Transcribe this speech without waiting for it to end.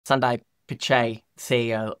Sundar Pichai,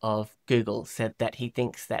 CEO of Google, said that he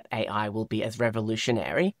thinks that AI will be as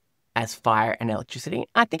revolutionary as fire and electricity.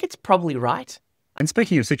 I think it's probably right. And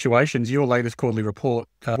speaking of situations, your latest quarterly report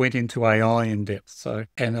went into AI in depth. So,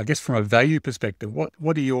 and I guess from a value perspective, what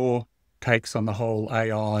are your takes on the whole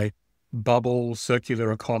AI bubble,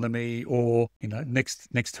 circular economy, or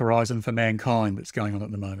next horizon for mankind that's going on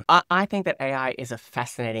at the moment? I think that AI is a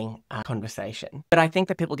fascinating conversation, but I think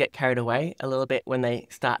that people get carried away a little bit when they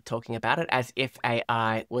start talking about it as if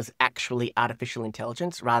AI was actually artificial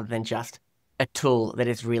intelligence rather than just a tool that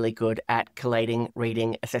is really good at collating,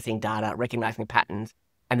 reading, assessing data, recognizing patterns,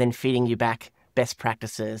 and then feeding you back best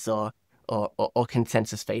practices or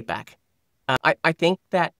consensus feedback. I think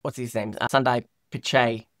that, what's his name? Sundar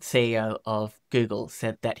Pichai, CEO of Google,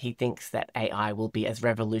 said that he thinks that AI will be as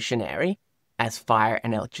revolutionary as fire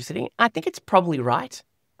and electricity. I think it's probably right.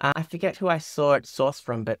 I forget who I saw it sourced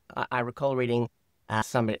from, but I recall reading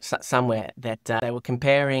somewhere that they were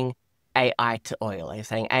comparing AI to oil. They were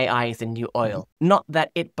saying AI is the new oil. Not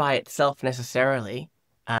that it by itself necessarily,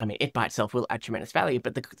 I mean, it by itself will add tremendous value,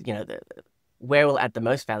 but where will add the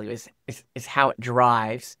most value is how it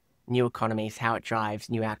drives new economies, how it drives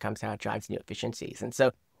new outcomes, how it drives new efficiencies. And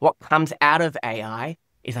so what comes out of AI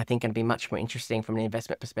is, I think, going to be much more interesting from an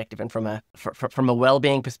investment perspective and from a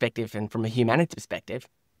well-being perspective and from a humanity perspective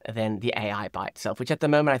than the AI by itself, which at the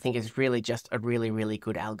moment I think is really just a really, really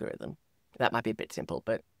good algorithm. That might be a bit simple,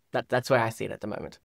 but that's where I see it at the moment.